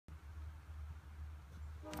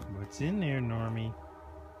What's in there, Normie?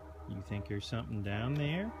 You think there's something down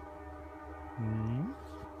there? Hmm?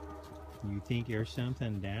 You think there's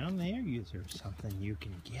something down there? Is there something you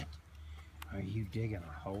can get? Are you digging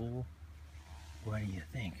a hole? What do you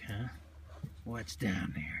think, huh? What's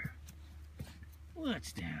down there?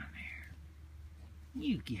 What's down there?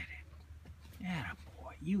 You get it.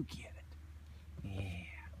 Attaboy, you get it. Yeah,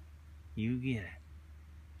 you get it.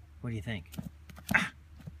 What do you think? Ah,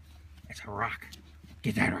 it's a rock.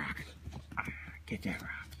 Get that rock. Ah, get that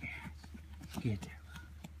rock, yes. Get that rock.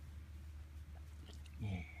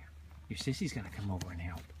 Yeah. Your sissy's gonna come over and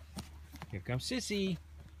help. Here comes Sissy.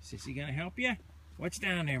 Sissy gonna help you? What's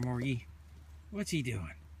down there, Morgie? What's he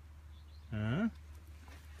doing? Huh?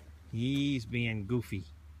 He's being goofy.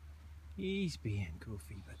 He's being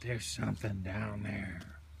goofy, but there's something down there.